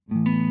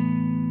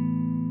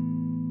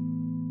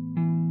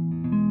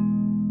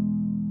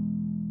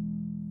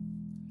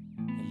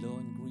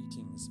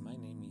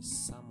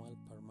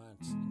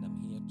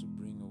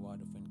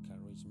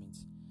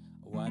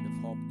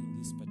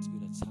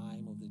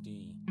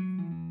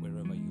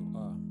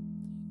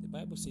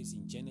Bible says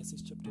in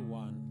Genesis chapter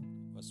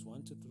 1, verse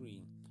 1 to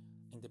 3,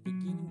 "In the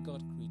beginning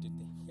God created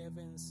the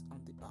heavens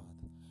and the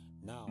earth.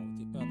 Now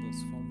the earth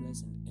was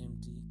formless and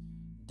empty,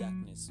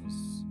 darkness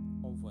was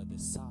over the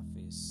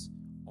surface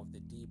of the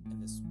deep,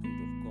 and the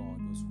Spirit of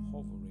God was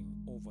hovering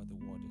over the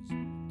waters.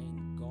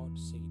 And God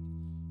said,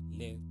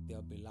 'Let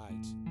there be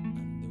light,'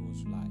 and there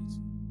was light."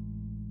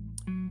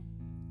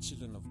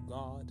 Children of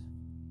God,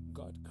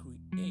 God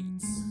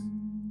creates.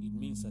 It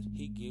means that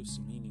He gives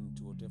meaning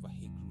to whatever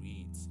He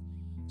creates.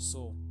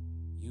 So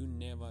you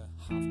never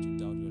have to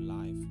doubt your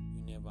life.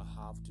 You never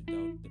have to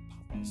doubt the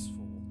purpose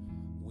for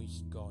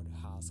which God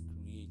has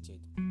created.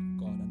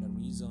 God had a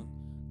reason.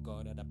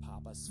 God had a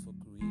purpose for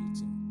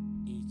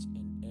creating each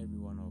and every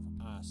one of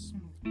us.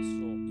 So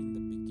in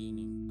the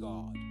beginning,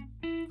 God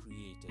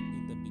created.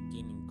 In the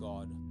beginning,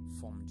 God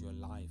formed your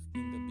life.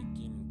 In the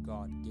beginning,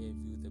 God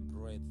gave you the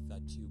breath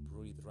that you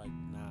breathe right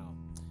now.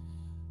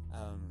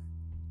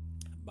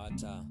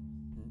 But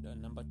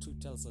number 2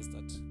 tells us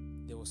that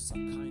there was a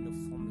kind of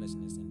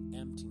formlessness and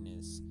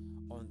emptiness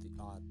on the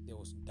earth. There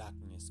was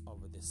darkness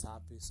over the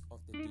surface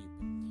of the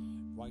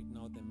deep. Right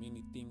now, the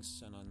many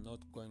things are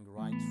not going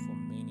right for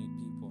many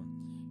people.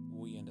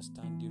 We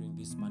understand during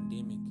this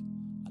pandemic,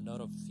 a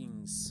lot of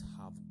things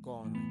have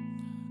gone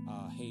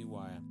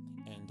haywire,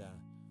 and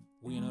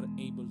we are not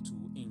able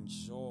to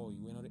enjoy,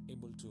 we are not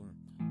able to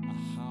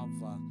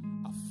have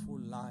a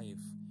full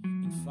life.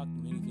 In fact,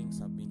 many things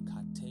have been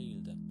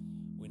curtailed.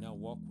 We now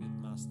walk with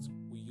masks.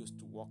 We used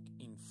to walk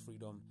in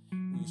freedom.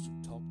 We used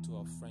to talk to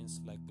our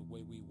friends like the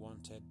way we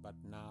wanted, but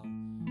now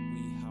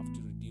we have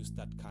to reduce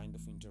that kind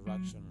of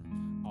interaction.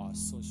 Our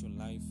social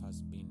life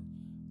has been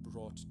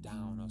brought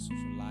down. Our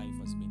social life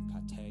has been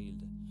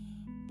curtailed.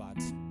 But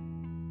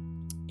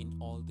in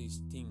all these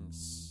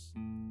things,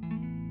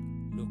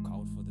 look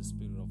out for the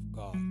Spirit of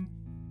God,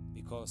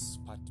 because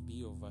part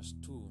B of verse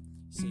 2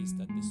 says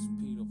that the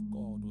Spirit of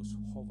God was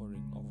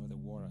hovering over the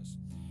waters.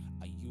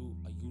 Are you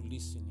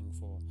listening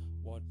for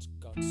what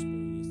God's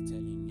Spirit is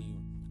telling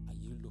you? Are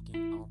you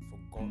looking out for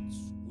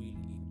God's will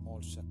in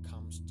all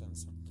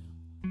circumstances?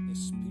 The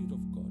Spirit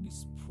of God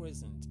is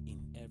present in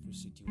every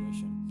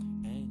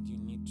situation, and you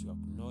need to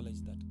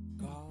acknowledge that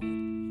God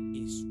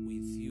is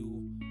with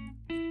you.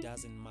 It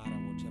doesn't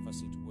matter whatever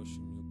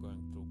situation you're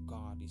going through,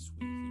 God is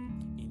with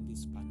you. In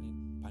this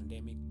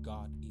pandemic,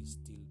 God is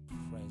still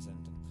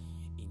present.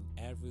 In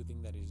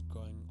everything that is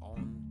going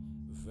on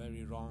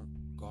very wrong,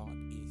 God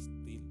is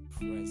still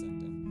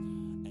present.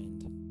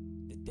 And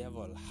the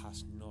devil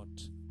has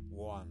not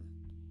won.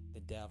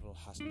 The devil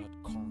has not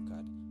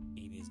conquered.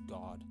 It is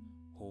God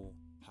who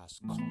has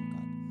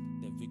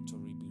conquered. The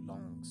victory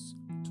belongs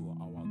to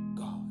our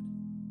God.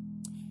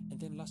 And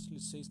then lastly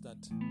it says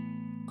that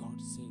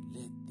God said,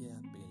 "Let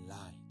there be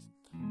light."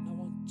 Now I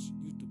want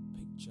you to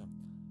picture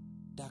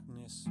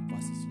darkness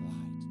versus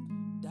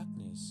light.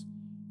 Darkness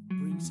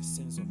brings a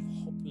sense of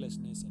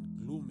hopelessness and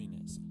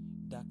gloominess.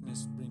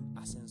 Darkness brings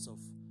a sense of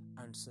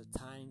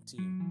uncertainty.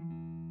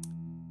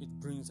 It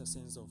brings a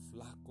sense of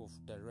lack of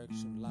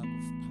direction, lack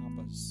of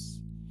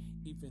purpose.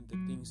 Even the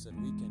things that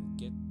we can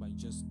get by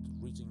just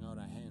reaching out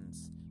our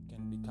hands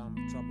can become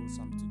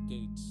troublesome to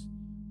get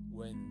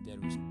when there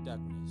is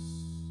darkness.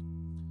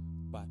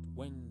 But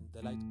when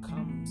the light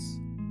comes,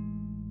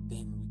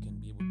 then we can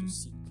be able to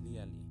see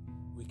clearly.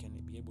 We can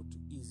be able to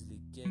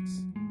easily get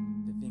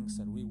the things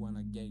that we want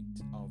to get.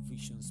 Our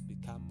visions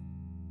become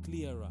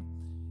clearer,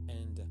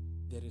 and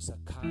there is a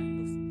kind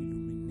of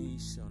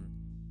illumination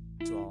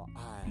to our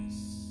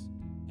eyes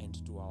and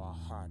to our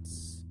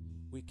hearts.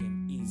 We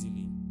can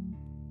easily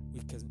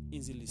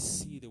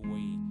see the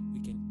way. We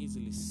can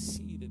easily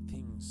see the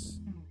things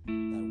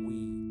that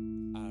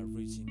we are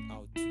reaching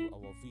out to.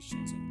 Our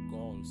visions and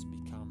goals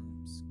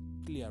becomes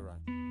clearer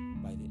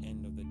by the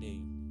end of the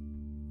day.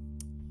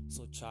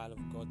 So, child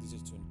of God, this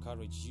is to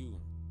encourage you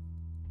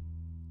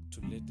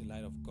to let the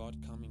light of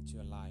God come into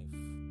your life.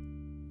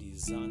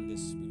 Discern the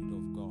Spirit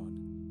of God.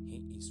 He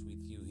is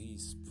with you. He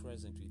is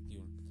present with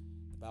you.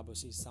 The Bible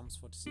says, Psalms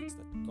 46,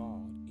 that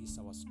God is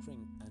our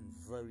strength and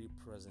very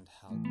present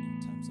help in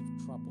times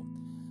of trouble.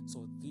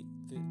 So the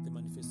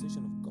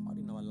manifestation of God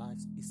in our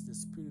lives is the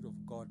Spirit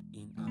of God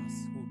in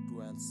us, who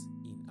dwells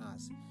in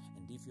us.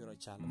 And if you're a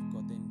child of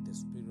God, then the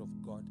Spirit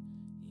of God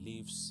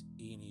lives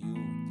in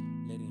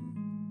you. Let Him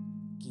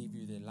give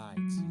you the light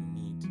you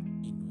need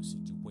in your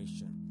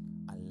situation.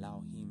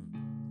 Allow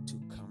Him to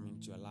come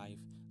into your life.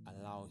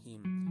 Allow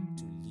Him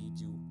to lead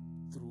you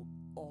through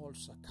all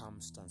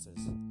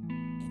circumstances,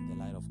 and the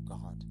light of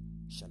God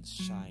shall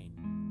shine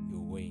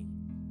your way.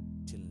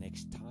 Till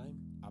next time,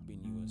 I've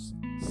been yours,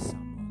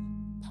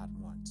 Samuel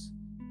Padmwat.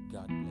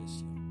 God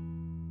bless you.